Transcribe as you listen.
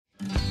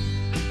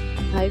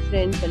Hi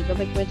friends, welcome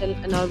back to my channel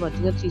and are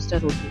watching a 3-star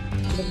hotel.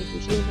 The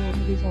location of the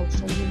hotel is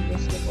outstanding and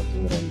guests are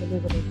walking around the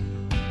neighborhood.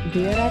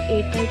 There are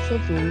 8 types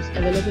of rooms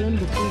available on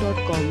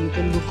booking.com. You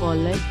can book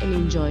online and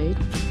enjoy it.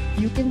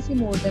 You can see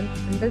more than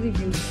 100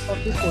 reviews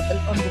of this hotel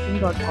on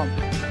booking.com.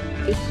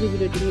 Its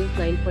review rating is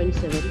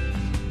 9.7,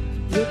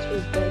 which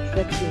is the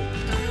exact same.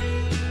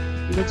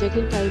 The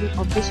check-in time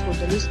of this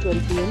hotel is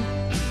 12 p.m.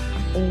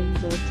 and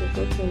the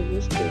check-out time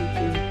is 12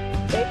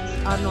 p.m.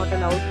 Pets are not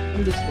allowed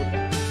in this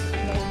hotel.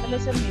 The hotel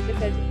has some major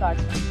credit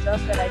cards and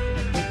reserves the right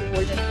to temporarily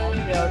hold an amount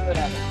prior to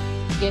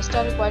arrival. Guests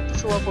are required to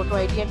show a photo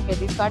ID and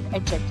credit card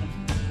at check-in.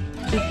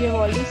 If you have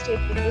already stayed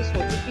in this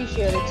hotel, please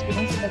share your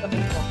experience in the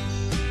comment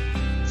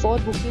box. For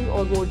booking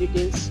or more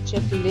details,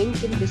 check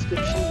link in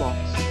description box.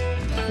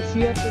 If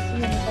you are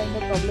facing any kind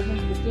of problem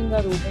in booking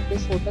a room in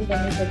this hotel,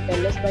 then you can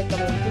tell us by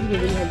commenting. We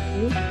will help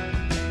you.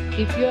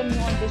 If you are new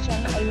on this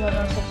channel or you have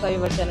not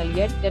subscribed our channel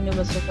yet, then you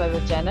must subscribe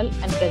our channel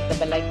and press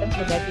the bell icon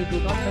so that you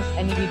do not miss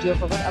any video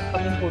of our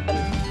upcoming hotel.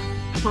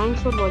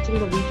 Thanks for watching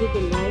the video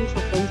till now. So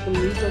friends, will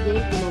meet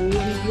again in a new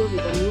video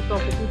with a new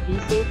property. Be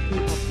safe.